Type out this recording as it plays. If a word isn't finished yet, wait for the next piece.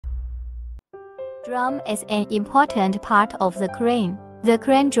Drum is an important part of the crane. The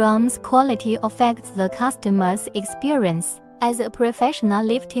crane drum's quality affects the customer's experience. As a professional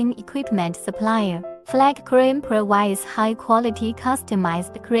lifting equipment supplier, Flag Crane provides high-quality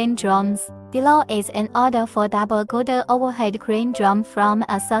customized crane drums. Below is an order for double golden overhead crane drum from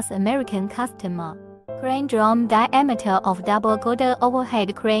a South American customer. Crane drum diameter of double golden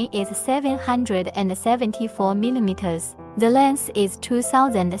overhead crane is 774 mm. The length is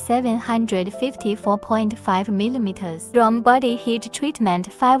 2754.5 mm. Drum body heat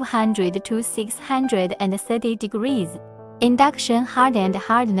treatment 500 to 630 degrees. Induction hardened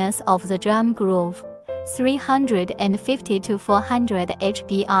hardness of the drum groove 350 to 400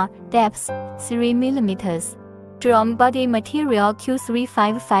 HBr. Depth 3 mm. Drum body material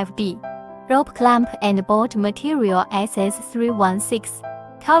Q355B. Rope clamp and bolt material SS316.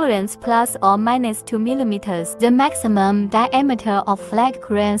 Tolerance plus or minus 2 mm. The maximum diameter of Flag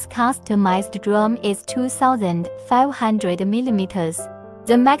Crane's customized drum is 2,500 mm.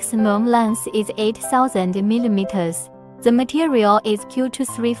 The maximum length is 8,000 mm. The material is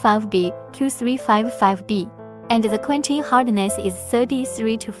Q235B, Q355B, and the quenching hardness is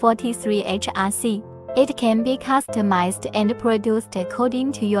 33 to 43 HRC. It can be customized and produced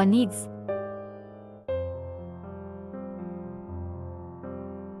according to your needs.